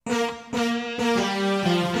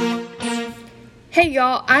Hey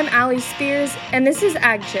y'all, I'm Allie Spears, and this is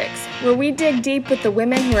Ag Chicks, where we dig deep with the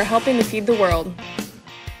women who are helping to feed the world.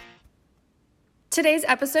 Today's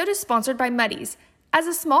episode is sponsored by Muddy's. As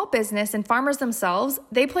a small business and farmers themselves,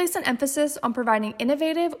 they place an emphasis on providing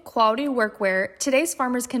innovative, quality workwear today's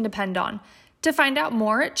farmers can depend on. To find out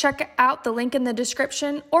more, check out the link in the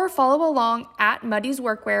description or follow along at Muddy's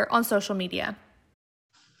Workwear on social media.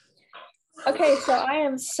 Okay, so I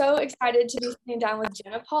am so excited to be sitting down with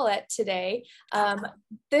Jenna Paulette today.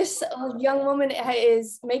 This young woman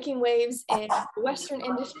is making waves in the Western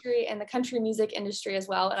industry and the country music industry as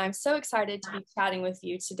well, and I'm so excited to be chatting with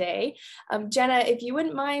you today. Jenna, if you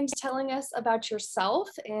wouldn't mind telling us about yourself,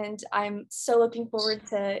 and I'm so looking forward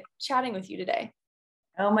to chatting with you today.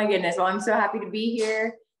 Oh my goodness, well, I'm so happy to be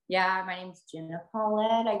here. Yeah, my name is Jenna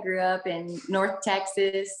Paulette. I grew up in North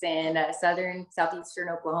Texas and southeastern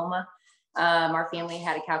Oklahoma. Our family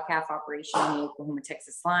had a cow-calf operation on the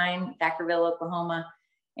Oklahoma-Texas line, Thackerville, Oklahoma.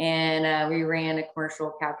 And we ran a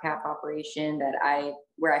commercial cow-calf operation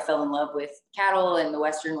where I fell in love with cattle and the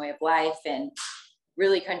Western way of life, and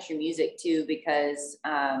really country music too, because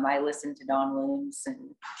I listened to Don Williams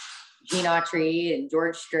and Gene Autry and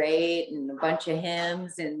George Strait and a bunch of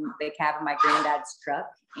hymns in the cab of my granddad's truck.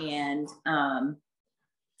 And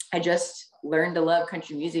I just learned to love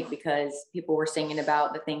country music because people were singing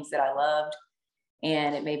about the things that I loved,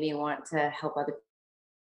 and it made me want to help other people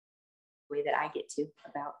the way that I get to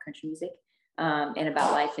about country music and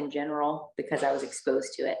about life in general, because I was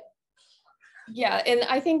exposed to it. Yeah, and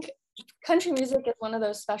I think country music is one of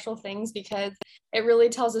those special things because it really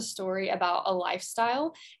tells a story about a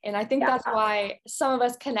lifestyle, and I think that's why some of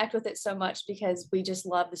us connect with it so much, because we just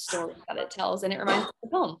love the story that it tells, and it reminds us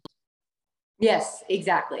of home. Yes,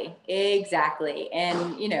 exactly. And,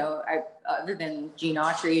 other than Gene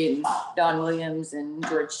Autry and Don Williams and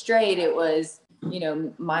George Strait, it was,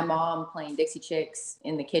 my mom playing Dixie Chicks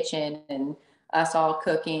in the kitchen and us all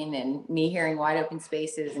cooking, and me hearing Wide Open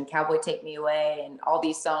Spaces and Cowboy Take Me Away and all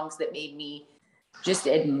these songs that made me just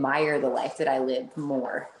admire the life that I lived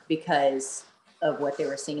more because of what they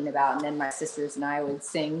were singing about. And then my sisters and I would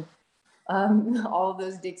sing all of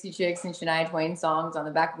those Dixie Chicks and Shania Twain songs on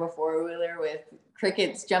the back of a four-wheeler with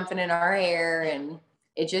crickets jumping in our hair, and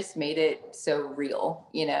it just made it so real,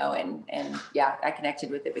 and yeah, I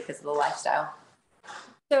connected with it because of the lifestyle.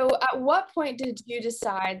 So at what point did you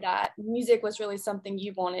decide that music was really something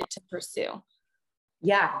you wanted to pursue?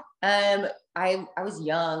 Yeah, I was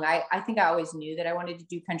young. I think I always knew that I wanted to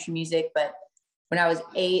do country music, but when I was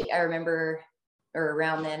 8,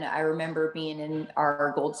 around then, I remember being in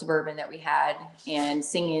our gold Suburban that we had and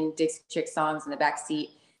singing Dixie Chick songs in the back seat,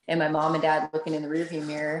 and my mom and dad looking in the rearview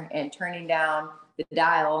mirror and turning down the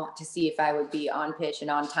dial to see if I would be on pitch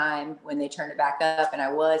and on time when they turned it back up. And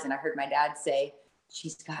I was, and I heard my dad say,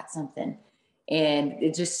 "She's got something." And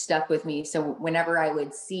it just stuck with me. So whenever I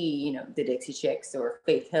would see, the Dixie Chicks or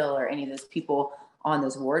Faith Hill or any of those people on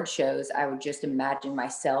those award shows, I would just imagine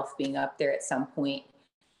myself being up there at some point.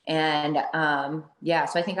 And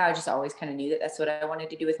so I think I just always kind of knew that that's what I wanted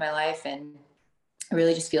to do with my life. And I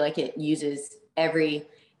really just feel like it uses every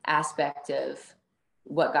aspect of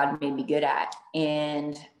what God made me good at.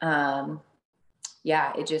 And I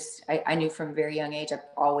knew from a very young age, I've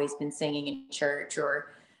always been singing in church or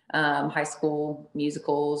high school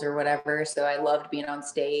musicals or whatever. So I loved being on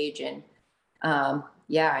stage. And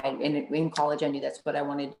in college, I knew that's what I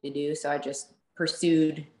wanted to do. So I just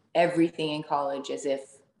pursued everything in college as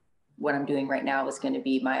if what I'm doing right now was going to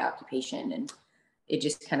be my occupation, and it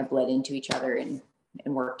just kind of bled into each other and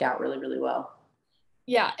worked out really, really well.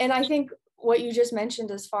 Yeah. And I think what you just mentioned,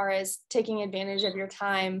 as far as taking advantage of your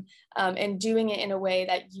time and doing it in a way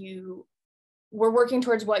that you were working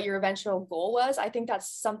towards what your eventual goal was, I think that's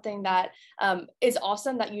something that is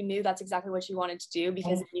awesome, that you knew that's exactly what you wanted to do,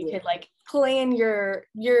 because you could plan your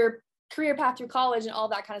career path through college and all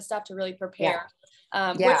that kind of stuff to really prepare,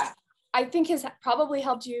 which I think has probably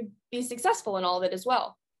helped you be successful in all of it as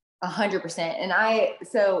well. 100%. And I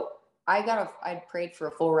prayed for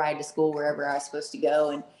a full ride to school wherever I was supposed to go,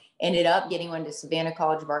 and ended up getting one to Savannah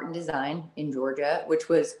College of Art and Design in Georgia, which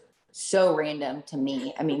was so random to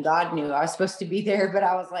me. I mean, God knew I was supposed to be there, but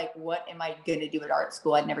I was like, what am I going to do at art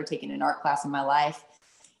school? I'd never taken an art class in my life.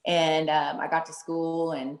 And I got to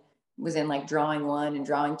school and was in drawing 1 and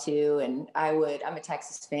drawing 2. And I'm a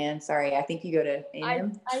Texas fan. Sorry. I think you go to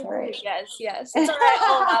A&M. Yes. It's all right.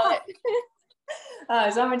 I'll allow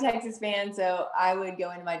it. So I'm a Texas fan. So I would go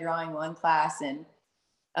into my drawing 1 class, and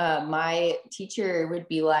my teacher would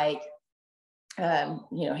be like,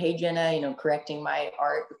 "Hey, Jenna," correcting my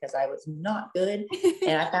art because I was not good.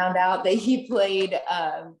 And I found out that he played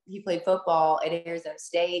football at Arizona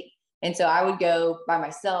State. And so I would go by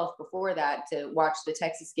myself before that to watch the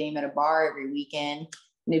Texas game at a bar every weekend.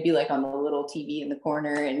 And it'd be like on the little TV in the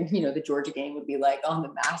corner, and the Georgia game would be like on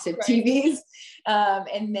the massive TVs.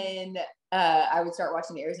 And then I would start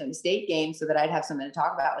watching the Arizona State game so that I'd have something to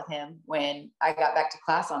talk about with him when I got back to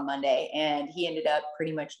class on Monday. And he ended up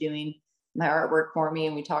pretty much doing my artwork for me,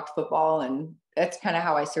 and we talked football, and that's kind of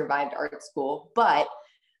how I survived art school. But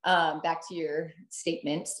back to your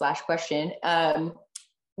statement / question.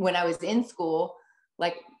 When I was in school,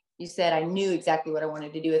 like you said, I knew exactly what I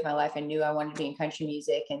wanted to do with my life. I knew I wanted to be in country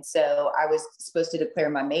music. And so I was supposed to declare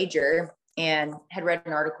my major, and had read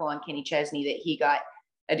an article on Kenny Chesney that he got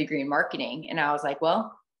a degree in marketing. And I was like,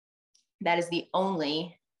 well, that is the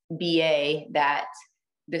only BA that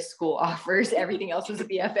this school offers. Everything else was a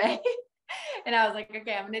BFA. And I was like,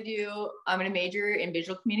 okay, I'm going to major in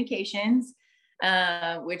visual communications,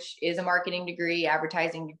 which is a marketing degree,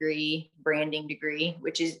 advertising degree, branding degree,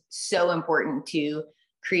 which is so important to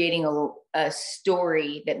creating a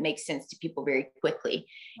story that makes sense to people very quickly.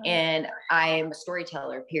 And I am a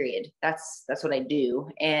storyteller, period. That's what I do.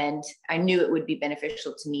 And I knew it would be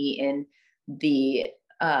beneficial to me in the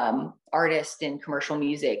artist and commercial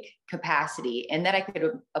music capacity, and that I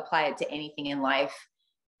could apply it to anything in life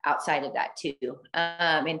outside of that too,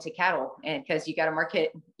 into cattle. And because you got to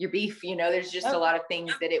market your beef, there's just a lot of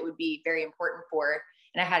things that it would be very important for.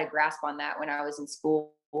 And I had a grasp on that when I was in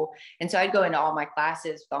school. And so I'd go into all my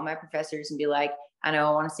classes with all my professors and be like, I know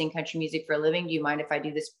I want to sing country music for a living. Do you mind if I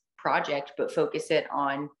do this project, but focus it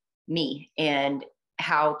on me and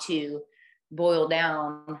how to boil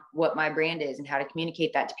down what my brand is and how to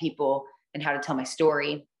communicate that to people and how to tell my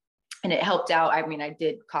story. And it helped out. I mean, I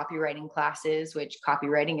did copywriting classes, which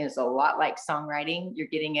copywriting is a lot like songwriting. You're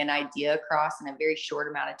getting an idea across in a very short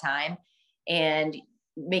amount of time and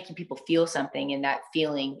making people feel something. And that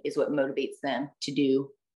feeling is what motivates them to do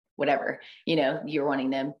whatever, you're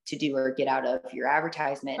wanting them to do or get out of your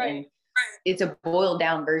advertisement. Right. And it's a boiled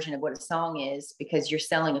down version of what a song is, because you're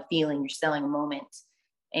selling a feeling, you're selling a moment,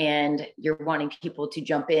 and you're wanting people to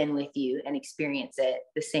jump in with you and experience it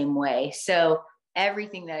the same way. So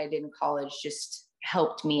everything that I did in college just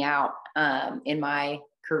helped me out in my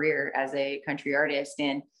career as a country artist.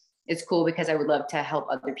 And it's cool because I would love to help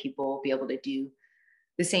other people be able to do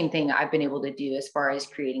the same thing I've been able to do, as far as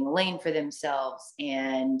creating a lane for themselves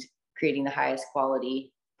and creating the highest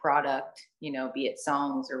quality product, be it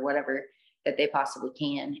songs or whatever that they possibly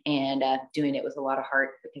can, and doing it with a lot of heart,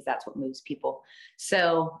 because that's what moves people.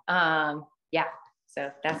 So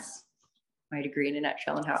so that's my degree in a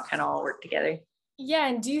nutshell and how it kind of all worked together. Yeah.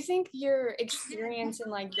 And do you think your experience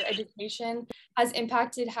and your education has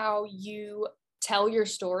impacted how you tell your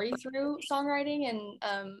story through songwriting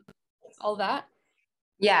and all that?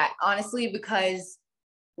 Yeah, honestly, because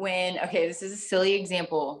this is a silly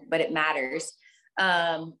example, but it matters.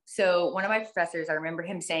 So one of my professors, I remember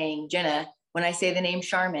him saying, Jenna, when I say the name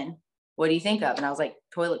Charmin, what do you think of? And I was like,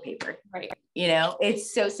 toilet paper. Right.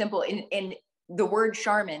 It's so simple. And the word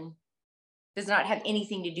Charmin does not have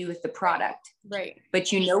anything to do with the product. Right.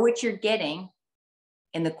 But you know what you're getting,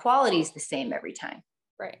 and the quality is the same every time.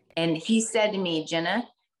 Right. And he said to me, Jenna,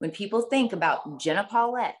 when people think about Jenna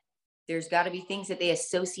Paulette, there's got to be things that they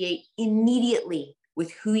associate immediately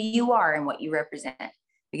with who you are and what you represent.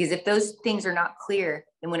 Because if those things are not clear,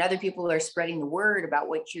 then when other people are spreading the word about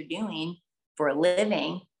what you're doing for a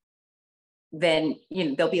living, then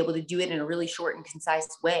they'll be able to do it in a really short and concise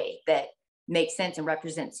way that makes sense and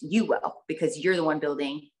represents you well, because you're the one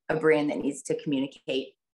building a brand that needs to communicate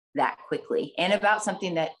that quickly, and about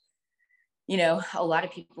something that a lot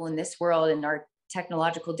of people in this world and our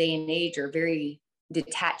technological day and age are very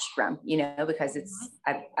detached from, because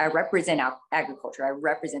I represent agriculture, I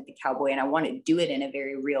represent the cowboy, and I want to do it in a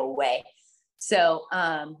very real way. So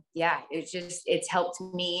it's helped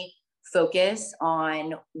me focus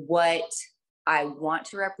on what I want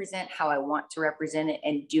to represent, how I want to represent it,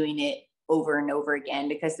 and doing it over and over again.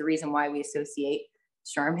 Because the reason why we associate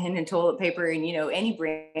Charmin and toilet paper and any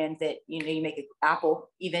brand that you make, Apple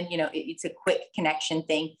even, it's a quick connection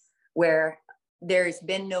thing where there's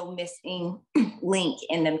been no missing link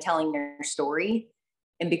in them telling their story.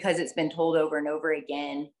 And because it's been told over and over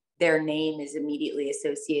again, their name is immediately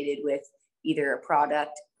associated with either a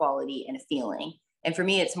product, quality, and a feeling. And for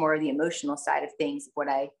me, it's more the emotional side of things, what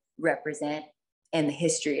I represent and the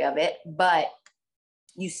history of it. But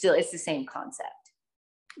it's the same concept.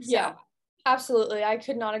 Yeah. Absolutely. I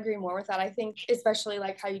could not agree more with that. I think especially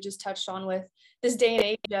like how you just touched on with this day and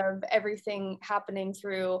age of everything happening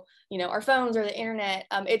through, our phones or the internet.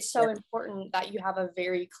 It's so important that you have a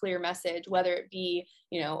very clear message, whether it be,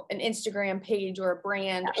 an Instagram page or a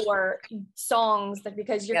brand or songs, that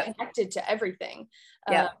because you're connected to everything,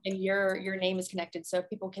 and your name is connected. So if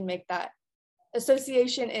people can make that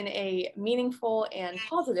association in a meaningful and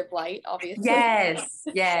positive light, obviously.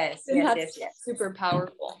 Yes. Super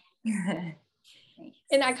powerful.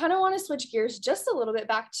 And I kind of want to switch gears just a little bit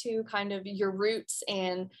back to kind of your roots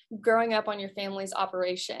and growing up on your family's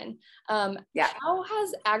operation. How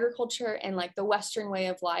has agriculture and like the Western way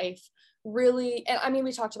of life really, and I mean,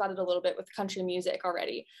 we talked about it a little bit with country music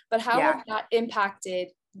already, but how has that impacted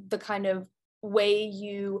the kind of way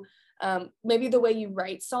you, maybe the way you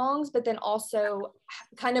write songs, but then also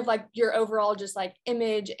kind of like your overall just like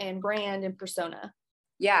image and brand and persona?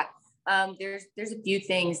 Yeah. There's a few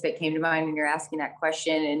things that came to mind when you're asking that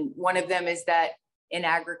question. And one of them is that in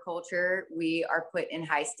agriculture, we are put in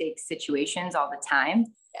high stakes situations all the time.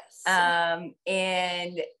 Yes.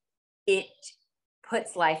 And it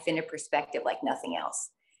puts life into perspective like nothing else.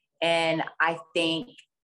 And I think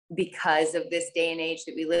because of this day and age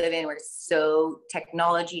that we live in, we're so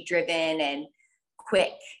technology driven and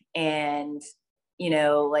quick and,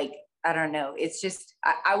 like, I don't know, it's just,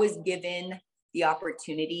 I was given the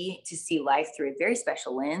opportunity to see life through a very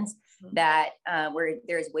special lens that where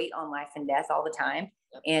there's weight on life and death all the time.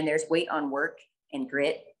 And there's weight on work and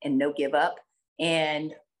grit and no give up.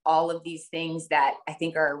 And all of these things that I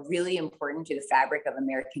think are really important to the fabric of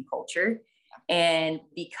American culture. And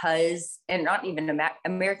because, and not even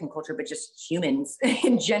American culture, but just humans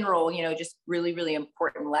in general, just really, really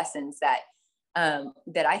important lessons that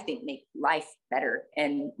I think make life better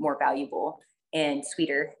and more valuable and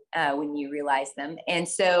sweeter when you realize them. And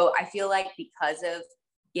so I feel like because of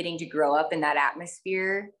getting to grow up in that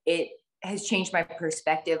atmosphere, it has changed my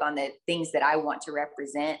perspective on the things that I want to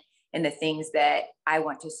represent and the things that I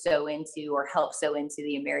want to sew into or help sew into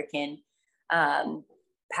the American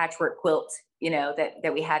patchwork quilt,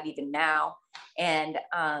 that we have even now. And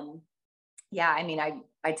I mean,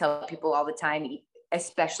 I tell people all the time,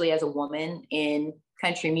 especially as a woman in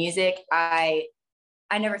country music, I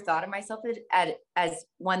never thought of myself as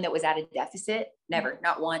one that was at a deficit, never,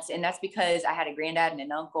 not once. And that's because I had a granddad and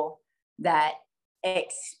an uncle that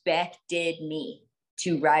expected me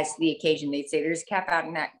to rise to the occasion. They'd say, there's a calf out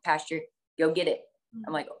in that pasture, go get it.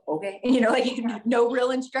 I'm like, okay, like no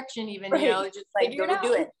real instruction even, just like, go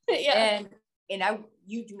do it. And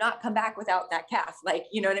you do not come back without that calf. Like,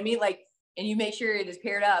 you know what I mean? Like, and you make sure it is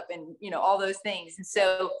paired up and, all those things. And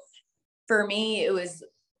so for me, it was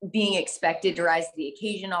being expected to rise to the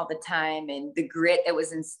occasion all the time, and the grit that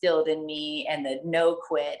was instilled in me, and the no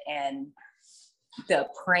quit, and the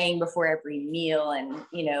praying before every meal, and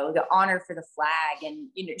the honor for the flag, and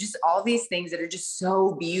just all these things that are just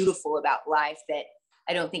so beautiful about life that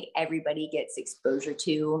I don't think everybody gets exposure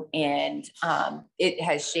to. And it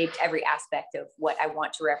has shaped every aspect of what I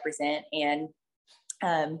want to represent, and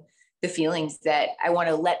the feelings that I want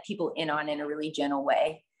to let people in on in a really gentle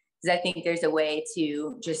way. Because I think there's a way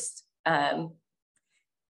to just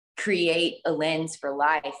create a lens for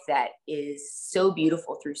life that is so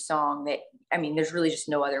beautiful through song that, I mean, there's really just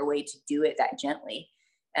no other way to do it that gently.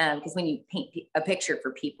 Because when you paint a picture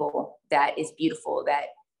for people that is beautiful, that,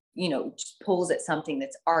 just pulls at something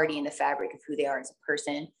that's already in the fabric of who they are as a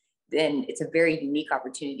person, then it's a very unique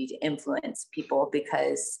opportunity to influence people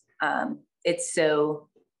because it's so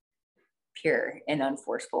pure and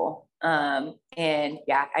unforceful. I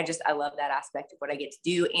love that aspect of what I get to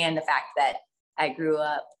do. And the fact that I grew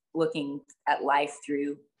up looking at life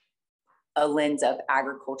through a lens of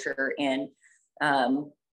agriculture and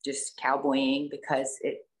just cowboying, because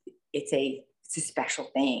it's a special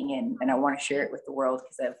thing. And I want to share it with the world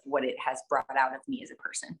because of what it has brought out of me as a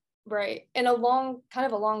person. Right. And along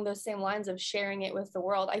those same lines of sharing it with the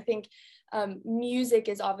world, I think music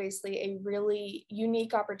is obviously a really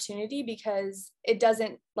unique opportunity, because it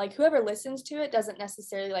doesn't, like, whoever listens to it doesn't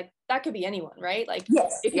necessarily, like, that could be anyone, right? Like,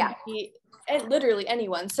 it could be literally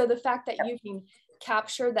anyone. So the fact that you can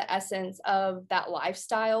capture the essence of that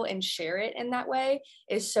lifestyle and share it in that way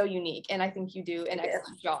is so unique. And I think you do an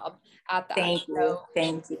excellent job at that. Thank you.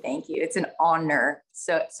 It's an honor.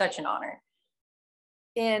 Such an honor.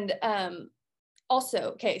 And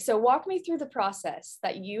also, okay, so walk me through the process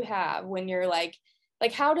that you have when you're like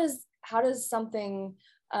how does something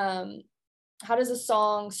how does a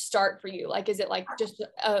song start for you? Like, is it like just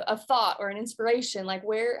a thought or an inspiration? Like,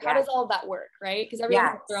 how does all of that work, right? Because everyone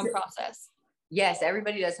has their own process. Yes,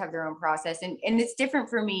 everybody does have their own process, and it's different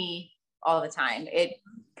for me all the time. It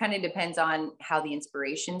kind of depends on how the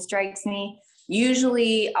inspiration strikes me.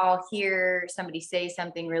 Usually I'll hear somebody say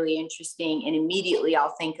something really interesting and immediately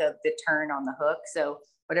I'll think of the turn on the hook. So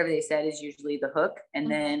whatever they said is usually the hook. And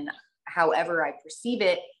then however I perceive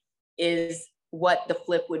it is what the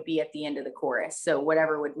flip would be at the end of the chorus. So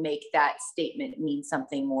whatever would make that statement mean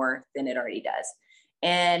something more than it already does.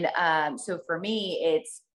 And so for me,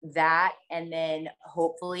 it's that. And then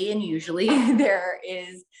hopefully, and usually there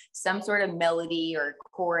is some sort of melody or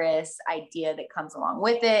chorus idea that comes along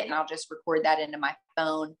with it. And I'll just record that into my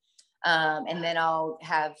phone. And then I'll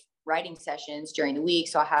have writing sessions during the week.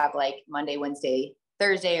 So I'll have like Monday, Wednesday,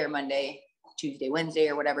 Thursday, or Monday, Tuesday, Wednesday,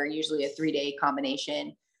 or whatever, usually a 3-day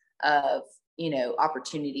combination of,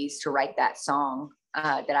 opportunities to write that song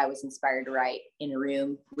that I was inspired to write in a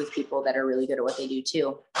room with people that are really good at what they do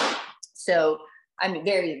too. So I'm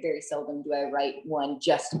very, very seldom do I write one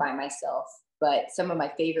just by myself, but some of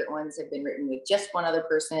my favorite ones have been written with just one other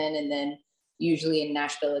person. And then usually in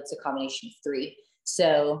Nashville, it's a combination of 3.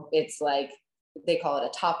 So it's like, they call it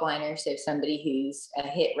a top liner. So somebody who's a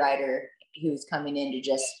hit writer who's coming in to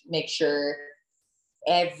just make sure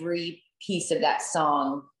every piece of that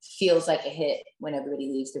song feels like a hit when everybody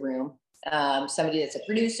leaves the room. Somebody that's a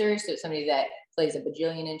producer, so somebody that plays a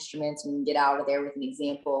bajillion instruments and get out of there with an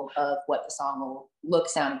example of what the song will look,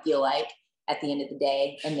 sound, and feel like at the end of the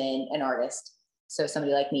day. And then an artist, so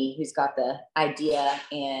somebody like me who's got the idea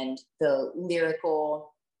and the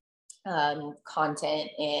lyrical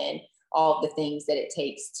content and all of the things that it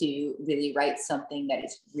takes to really write something that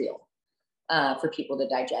is real for people to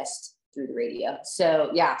digest through the radio.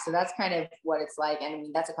 So yeah, so that's kind of what it's like. And I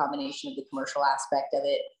mean, that's a combination of the commercial aspect of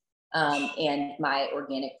it and my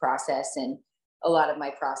organic process. And a lot of my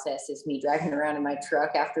process is me driving around in my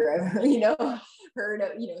truck after I've, heard,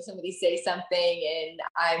 somebody say something and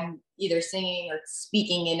I'm either singing or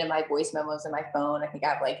speaking into my voice memos on my phone. I think I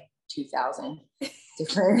have like 2,000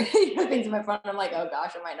 different things in my phone. I'm like, oh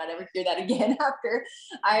gosh, I might not ever hear that again after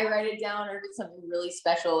I write it down. Or if it's something really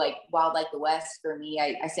special, like Wild Like the West for me,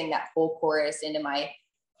 I sang that whole chorus into my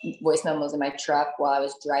voice memos in my truck while I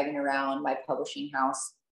was driving around my publishing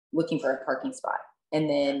house looking for a parking spot. And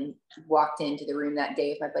then walked into the room that day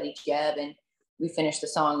with my buddy Jeb, and we finished the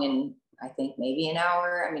song in, I think, maybe an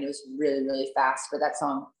hour. I mean, it was really, really fast, but that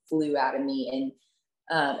song flew out of me.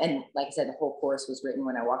 And like I said, the whole chorus was written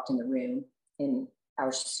when I walked in the room, and I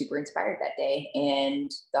was super inspired that day. And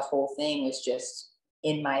the whole thing was just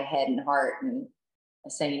in my head and heart, and I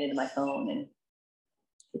sang it into my phone, and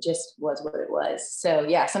it just was what it was. So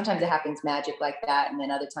yeah, sometimes it happens magic like that. And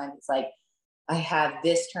then other times it's like, I have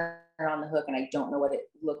this turn on the hook and I don't know what it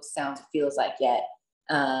looks, sounds, feels like yet.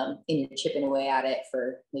 And you're chipping away at it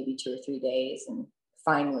for maybe 2 or 3 days and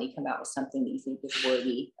finally come out with something that you think is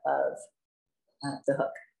worthy of the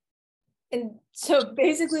hook. And so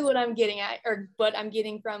basically what I'm getting at, or what I'm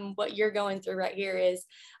getting from what you're going through right here is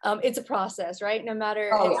it's a process, right? No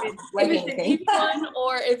matter if it's an easy one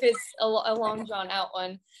or if it's a long drawn out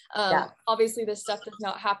one. Obviously this stuff does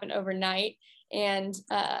not happen overnight. And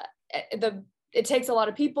it takes a lot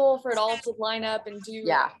of people for it all to line up and do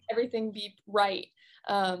everything be right.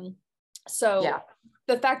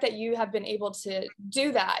 The fact that you have been able to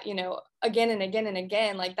do that, again and again and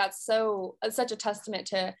again, like that's such a testament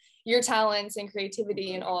to your talents and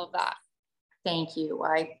creativity and all of that. Thank you.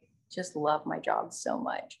 I just love my job so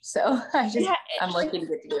much. So I'm lucky to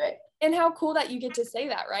get to do it. And how cool that you get to say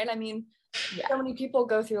that, right? I mean, so many people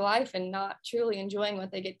go through life and not truly enjoying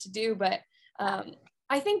what they get to do, but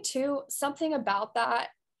I think too, something about that,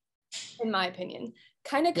 in my opinion,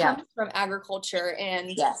 kind of comes from agriculture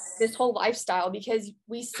and this whole lifestyle, because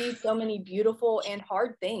we see so many beautiful and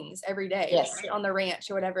hard things every day on the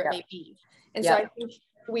ranch or whatever it may be. And so I think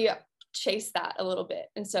we chase that a little bit.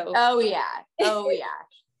 And so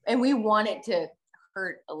and we want it to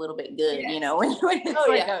hurt a little bit good, when it's like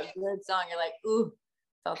a good song, you're like, ooh,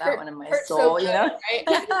 felt that one in my soul, so good,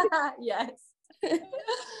 right?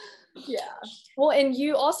 Yes. Well, and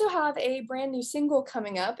you also have a brand new single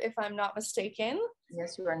coming up, if I'm not mistaken.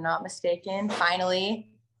 Yes, you are not mistaken. Finally,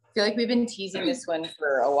 I feel like we've been teasing this one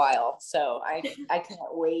for a while, so I can't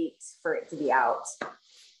wait for it to be out.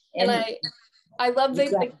 And I love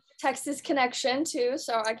the Texas connection too,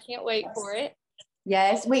 so I can't wait for it.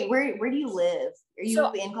 Yes. Wait, where do you live? Are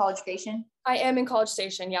you in College Station? I am in College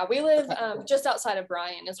Station. Yeah, we live just outside of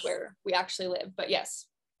Bryan is where we actually live, but yes.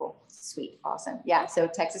 Cool. Sweet. Awesome. Yeah. So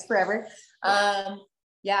Texas forever.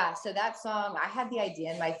 So that song, I had the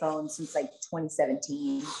idea in my phone since like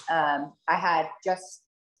 2017. I had just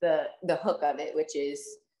the hook of it, which is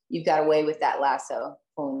 "You've got away with that lasso,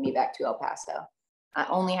 pulling me back to El Paso." I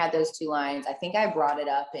only had those 2 lines. I think I brought it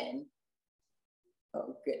up in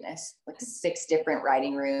oh goodness, like 6 different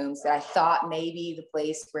writing rooms that I thought maybe the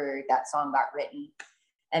place where that song got written.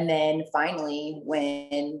 And then finally,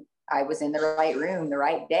 when I was in the right room, the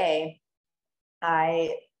right day,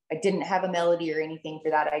 I didn't have a melody or anything for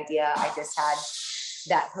that idea. I just had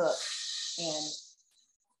that hook. And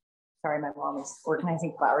sorry, my mom is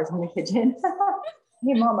organizing flowers in the kitchen.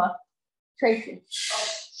 Hey, Mama, Tracy.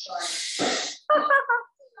 Oh, sorry.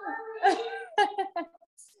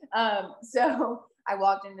 So I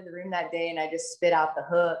walked into the room that day and I just spit out the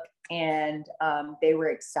hook, and they were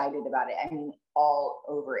excited about it. I mean, all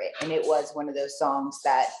over it. And it was one of those songs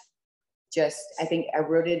that just, I think I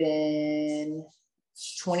wrote it in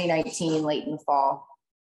 2019, late in the fall.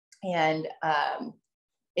 And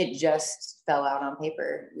it just fell out on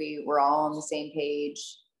paper. We were all on the same page.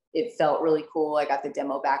 It felt really cool. I got the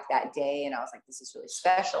demo back that day and I was like, this is really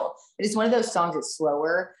special. But it's one of those songs that's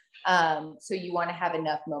slower. So you want to have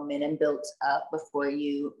enough momentum built up before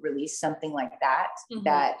you release something like that,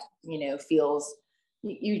 that, feels,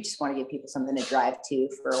 you just want to give people something to drive to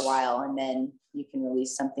for a while. And then you can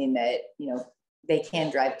release something that, they can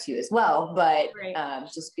drive to as well, but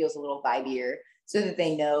just feels a little vibier, so that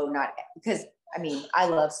they know, not because, I mean, I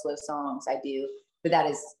love slow songs, I do, but that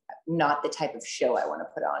is not the type of show I want to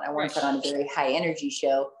put on. I want to put on a very high energy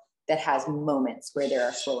show that has moments where there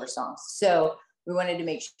are slower songs. So we wanted to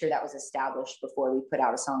make sure that was established before we put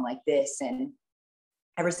out a song like this. And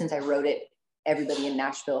ever since I wrote it, everybody in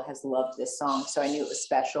Nashville has loved this song. So I knew it was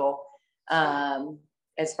special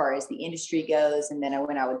as far as the industry goes. And then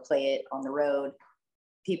when I would play it on the road,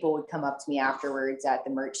 people would come up to me afterwards at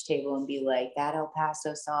the merch table and be like, that El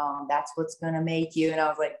Paso song, that's what's going to make you. And I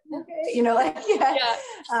was like,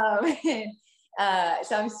 okay,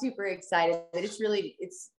 so I'm super excited. But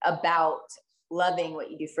it's about loving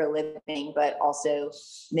what you do for a living, but also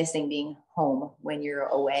missing being home when you're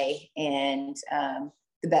away. And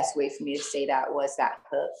the best way for me to say that was that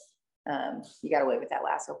hook. You got away with that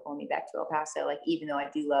lasso pulling me back to El Paso. Like, even though I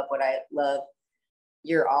do love what I love,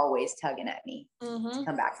 you're always tugging at me to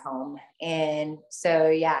come back home. And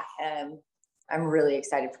so, I'm really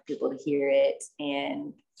excited for people to hear it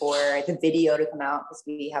and for the video to come out, because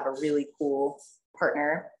we have a really cool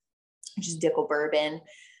partner, which is Dickel Bourbon.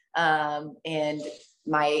 And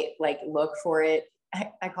my look for it,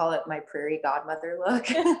 I call it my prairie godmother look.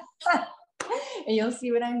 And you'll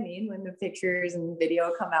see what I mean when the pictures and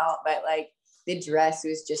video come out. But the dress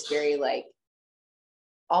was just very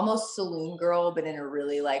almost saloon girl, but in a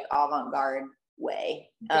really avant-garde way.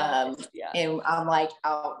 And I'm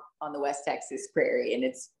out on the West Texas prairie, and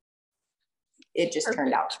it just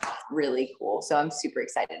turned out really cool. So I'm super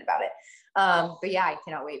excited about it. But I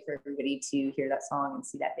cannot wait for everybody to hear that song and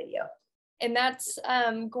see that video. And that's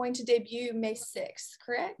going to debut May 6th,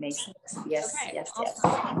 correct? May 6th. Yes. Okay. Yes.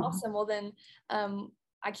 Awesome. Well, then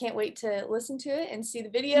I can't wait to listen to it and see the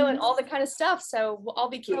video and all the kind of stuff. So I'll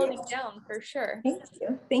be counting down for sure.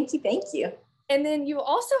 Thank you. And then you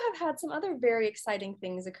also have had some other very exciting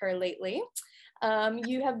things occur lately.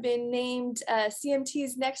 You have been named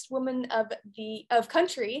CMT's Next Woman of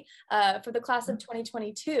Country for the class of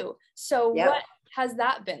 2022. So what has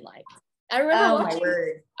that been like? I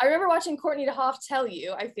remember watching Courtney DeHoff tell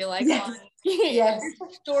you, I feel like, on your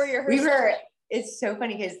story or her it's so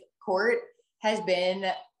funny because Court has been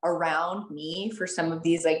around me for some of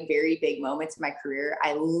these very big moments in my career.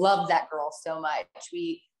 I love that girl so much.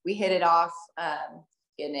 We hit it off.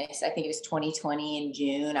 Goodness, I think it was 2020 in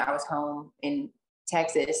June. I was home in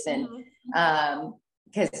Texas, and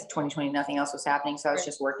because 2020 nothing else was happening, so I was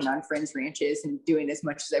just working on friends' ranches and doing as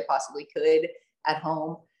much as I possibly could at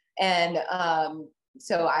home. And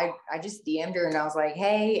so I just DM'd her and I was like,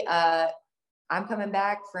 hey, I'm coming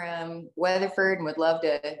back from Weatherford and would love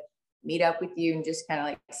to meet up with you and just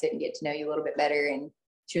kind of sit and get to know you a little bit better. And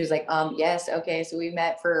she was like, yes, okay. So we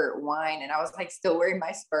met for wine, and I was still wearing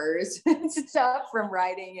my Spurs and stuff from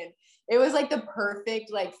riding, and it was the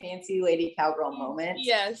perfect fancy lady cowgirl moment.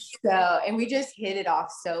 Yes. So, and we just hit it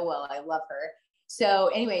off so well. I love her. So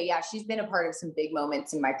anyway, she's been a part of some big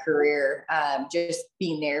moments in my career, just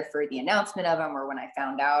being there for the announcement of them or when I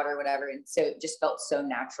found out or whatever. And so it just felt so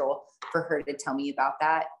natural for her to tell me about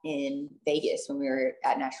that in Vegas when we were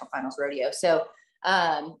at National Finals Rodeo. So,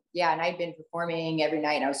 and I'd been performing every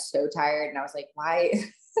night and I was so tired, and I was like, why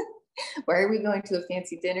are we going to a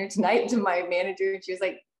fancy dinner tonight, to my manager? And she was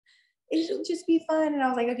like, it'll just be fun. And I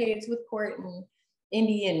was like, okay, it's with Court and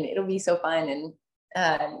Indy and it'll be so fun. And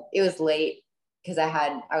it was late, because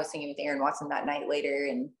I was singing with Aaron Watson that night later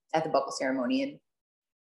and at the buckle ceremony.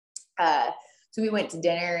 And so we went to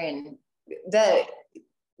dinner, and the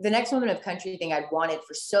Next Woman of Country thing I'd wanted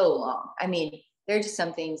for so long. I mean, there are just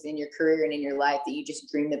some things in your career and in your life that you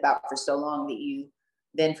just dream about for so long that you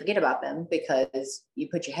then forget about them because you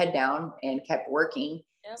put your head down and kept working.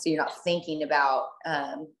 Yep. So you're not thinking about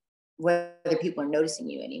whether people are noticing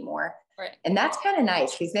you anymore. Right. And that's kind of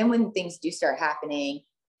nice, because then when things do start happening,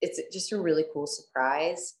 it's just a really cool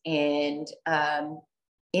surprise. And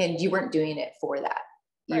you weren't doing it for that.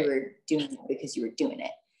 You were doing it because you were doing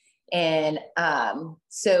it. And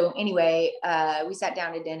so anyway, we sat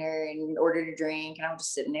down to dinner and ordered a drink, and I'm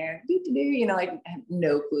just sitting there, you know, like I have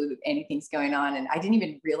no clue that anything's going on. And I didn't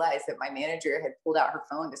even realize that my manager had pulled out her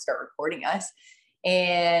phone to start recording us.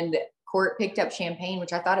 And Court picked up champagne,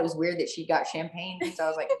 which I thought it was weird that she got champagne. So I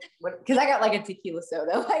was like, what? Because I got like a tequila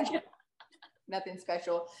soda, like nothing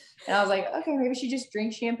special. And I was like, okay, maybe she just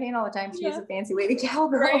drinks champagne all the time. She has a fancy lady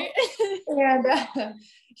cowgirl. Right. And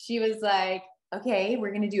she was like, okay,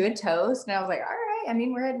 we're going to do a toast. And I was like, all right. I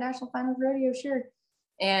mean, we're at National Finals Rodeo, sure.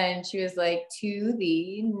 And she was like, to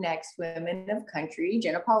the next women of country,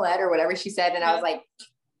 Jenna Paulette or whatever she said. And I was like,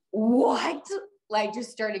 what? Like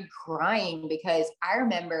just started crying, because I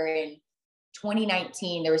remember in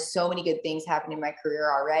 2019, there was so many good things happening in my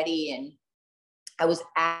career already. And I was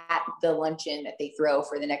at the luncheon that they throw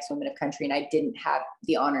for the next women of country, and I didn't have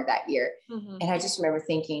the honor that year. Mm-hmm. And I just remember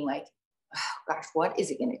thinking like, oh, gosh, what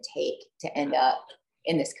is it going to take to end up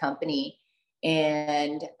in this company?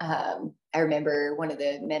 And I remember one of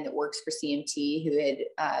the men that works for CMT, who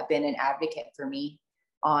had been an advocate for me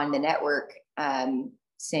on the network,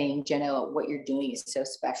 saying, Jenna, what you're doing is so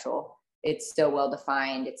special. It's so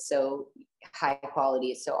well-defined. It's so high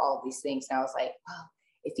quality. It's so all of these things. And I was like, oh,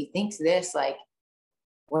 if he thinks this, like,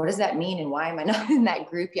 what does that mean? And why am I not in that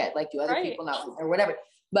group yet? Like, do other people not, or whatever?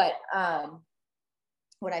 But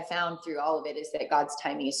what I found through all of it is that God's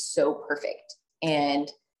timing is so perfect. And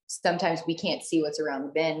sometimes we can't see what's around the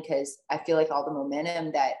bend, because I feel like all the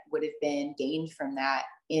momentum that would have been gained from that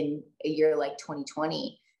in a year like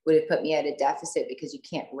 2020 would have put me at a deficit, because you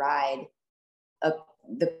can't ride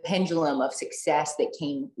the pendulum of success that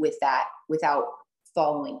came with that without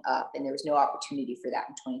following up. And there was no opportunity for that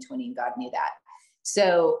in 2020, and God knew that.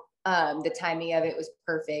 So the timing of it was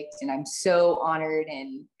perfect, and I'm so honored,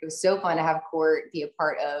 and it was so fun to have Court be a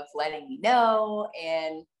part of letting me know.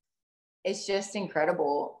 And it's just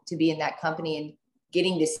incredible to be in that company and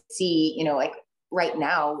getting to see, you know, like right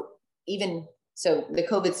now, even so the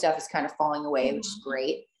COVID stuff is kind of falling away, which is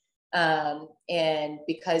great. And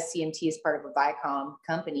because CMT is part of a Viacom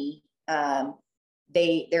company, all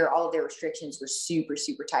of their restrictions were super,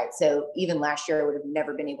 super tight. So even last year I would have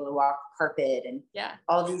never been able to walk carpet and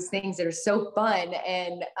all these things that are so fun.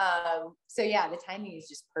 And, so yeah, the timing is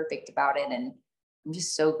just perfect about it. And I'm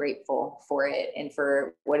just so grateful for it and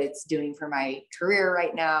for what it's doing for my career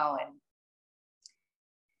right now. And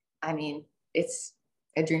I mean, it's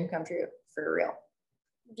a dream come true for real.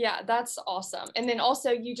 Yeah, that's awesome. And then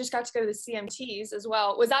also you just got to go to the CMTs as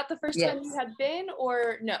well. Was that the first time you had been,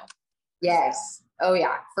 or no? Yes. Oh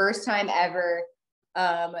yeah. First time ever.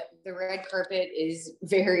 The red carpet is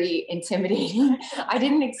very intimidating. I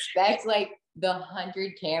didn't expect like the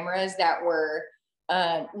 100 cameras that were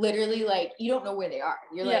literally like, you don't know where they are.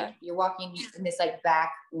 You're like, you're walking in this like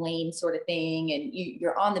back lane sort of thing, and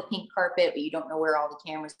you're on the pink carpet, but you don't know where all the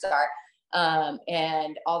cameras are.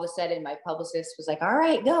 And all of a sudden my publicist was like, all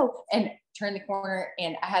right, go, and turned the corner,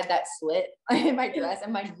 and I had that slit in my dress,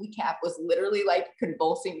 and my kneecap was literally like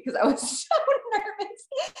convulsing because I was so nervous.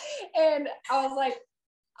 And I was like,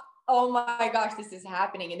 oh my gosh, this is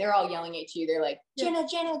happening. And they're all yelling at you. They're like, Jenna,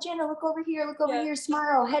 look over here,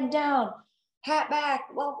 smile, head down, hat back.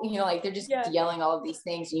 Well, you know, like they're just yelling all of these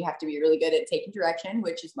things, and you have to be really good at taking direction,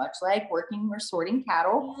 which is much like working or sorting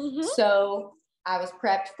cattle. Mm-hmm. So I was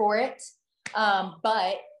prepped for it.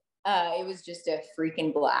 But it was just a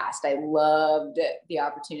freaking blast. I loved the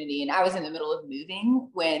opportunity, and I was in the middle of moving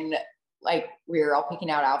when like we were all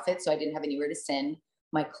picking out outfits, so I didn't have anywhere to send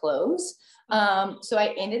my clothes. So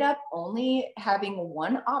I ended up only having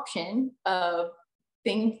one option of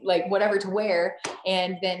things like whatever to wear.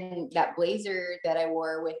 And then that blazer that I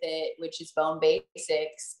wore with it, which is Bone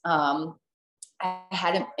Basics, I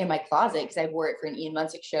had it in my closet because I wore it for an Ian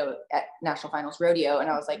Munsick show at National Finals Rodeo. And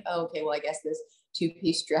I was like, oh, okay, well, I guess this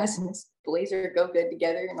 2-piece dress and this blazer go good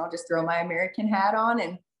together, and I'll just throw my American hat on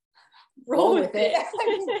and roll with it.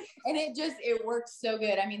 And it worked so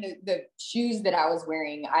good. I mean, the shoes that I was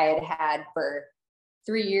wearing, I had for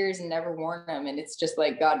 3 years and never worn them. And it's just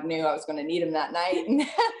like, God knew I was going to need them that night. And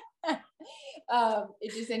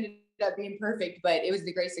it just ended up being perfect, but it was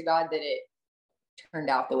the grace of God that it turned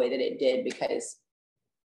out the way that it did, because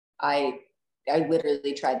I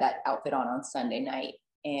literally tried that outfit on Sunday night,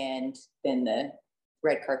 and then the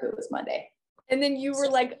red carpet was Monday. And then you were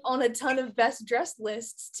like on a ton of best dressed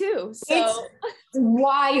lists too. So it's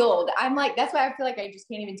wild. I'm like, that's why I feel like I just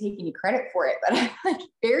can't even take any credit for it, but I'm like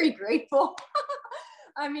very grateful.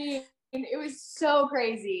 I mean, it was so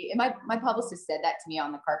crazy. And my publicist said that to me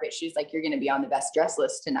on the carpet. She was like, you're going to be on the best dress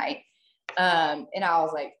list tonight. And I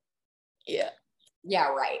was like, yeah,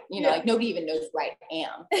 right. You know, like nobody even knows who I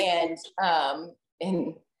am.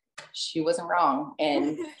 And she wasn't wrong.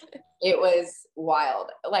 And it was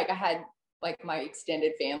wild. Like I had like my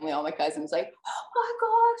extended family, all my cousins like, oh my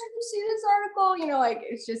God, did you see this article? You know, like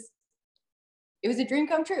it was a dream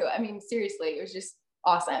come true. I mean, seriously, it was just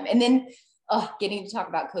awesome. And then getting to talk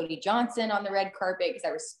about Cody Johnson on the red carpet, because I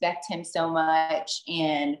respect him so much,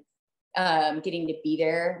 and getting to be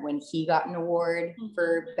there when he got an award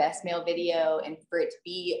for best male video, and for it to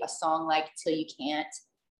be a song like Till You Can't,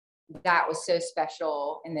 that was so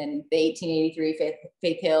special. And then the 1883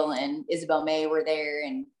 Faith Hill and Isabel May were there,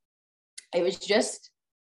 and it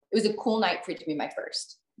was a cool night for it to be my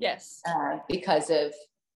first. Yes. Because of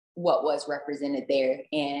what was represented there.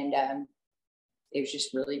 And it was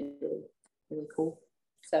just really, really, really cool.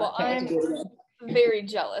 So well, I'm very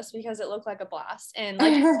jealous because it looked like a blast. And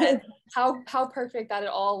like you said, how perfect that it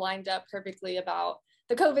all lined up perfectly about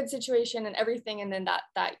the COVID situation and everything. And then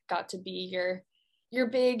that got to be your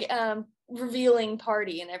big revealing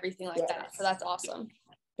party and everything like that. So that's awesome.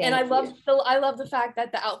 And I love the fact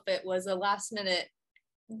that the outfit was a last minute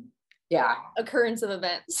occurrence of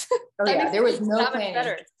events. Oh yeah, there was no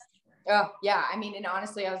planning. Oh yeah, I mean, and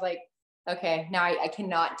honestly, I was like, okay, now I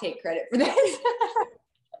cannot take credit for this.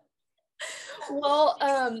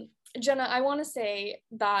 Well, Jenna, I want to say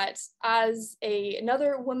that as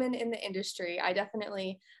another woman in the industry, I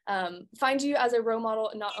definitely find you as a role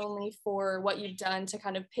model, not only for what you've done to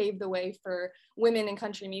kind of pave the way for women in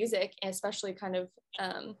country music, and especially kind of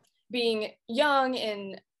being young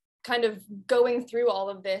and kind of going through all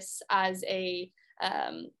of this as a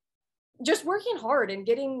just working hard and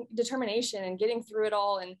getting determination and getting through it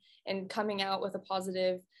all, and coming out with a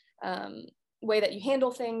positive way that you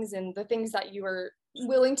handle things, and the things that you are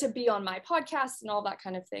willing to be on my podcast and all that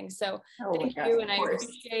kind of thing. So thank you. And I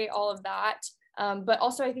appreciate all of that. But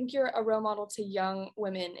also I think you're a role model to young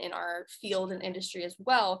women in our field and industry as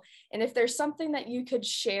well. And if there's something that you could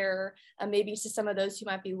share, maybe to some of those who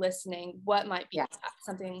might be listening, what might be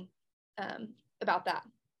something about that?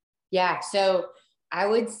 Yeah. So I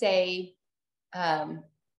would say,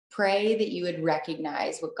 pray that you would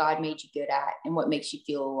recognize what God made you good at and what makes you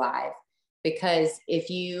feel alive. Because if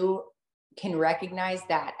you can recognize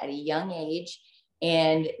that at a young age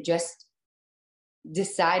and just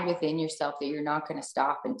decide within yourself that you're not going to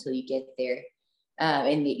stop until you get there,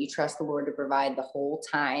 and that you trust the Lord to provide the whole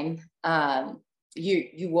time,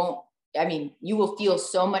 you will feel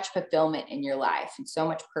so much fulfillment in your life and so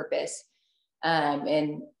much purpose.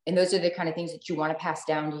 And those are the kind of things that you want to pass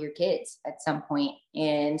down to your kids at some point.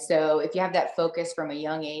 And so if you have that focus from a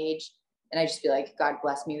young age, and I just feel like God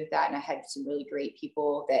blessed me with that. And I had some really great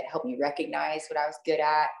people that helped me recognize what I was good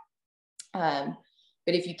at.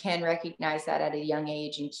 But if you can recognize that at a young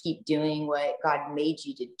age and keep doing what God made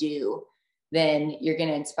you to do, then you're going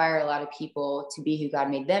to inspire a lot of people to be who God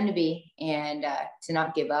made them to be, and to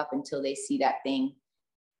not give up until they see that thing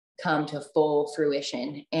come to full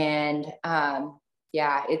fruition. And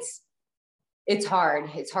it's hard.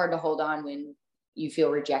 It's hard to hold on when you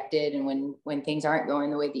feel rejected, and when things aren't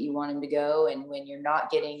going the way that you want them to go, and when you're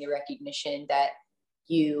not getting the recognition that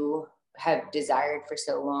you have desired for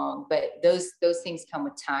so long. But those things come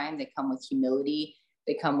with time. They come with humility.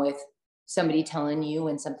 They come with somebody telling you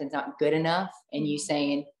when something's not good enough, and you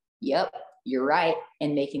saying, yep, you're right,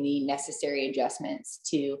 and making the necessary adjustments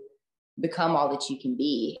to become all that you can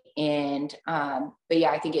be. And but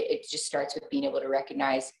yeah, I think it just starts with being able to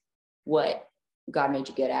recognize what God made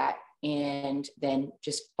you good at, and then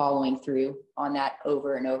just following through on that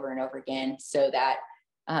over and over and over again, so that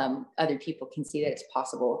other people can see that it's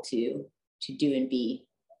possible to do and be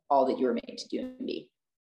all that you were made to do and be.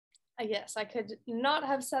 Yes, I could not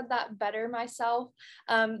have said that better myself.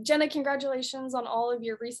 Jenna, congratulations on all of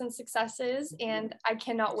your recent successes, and I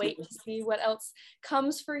cannot wait to see what else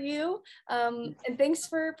comes for you. And thanks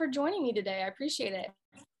for joining me today. I appreciate it.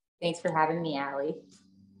 Thanks for having me, Allie.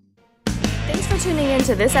 Thanks for tuning in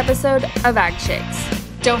to this episode of Ag Chicks.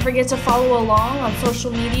 Don't forget to follow along on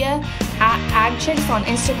social media at Ag Chicks on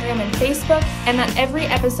Instagram and Facebook, and that every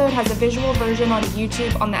episode has a visual version on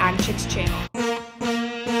YouTube on the Ag Chicks channel.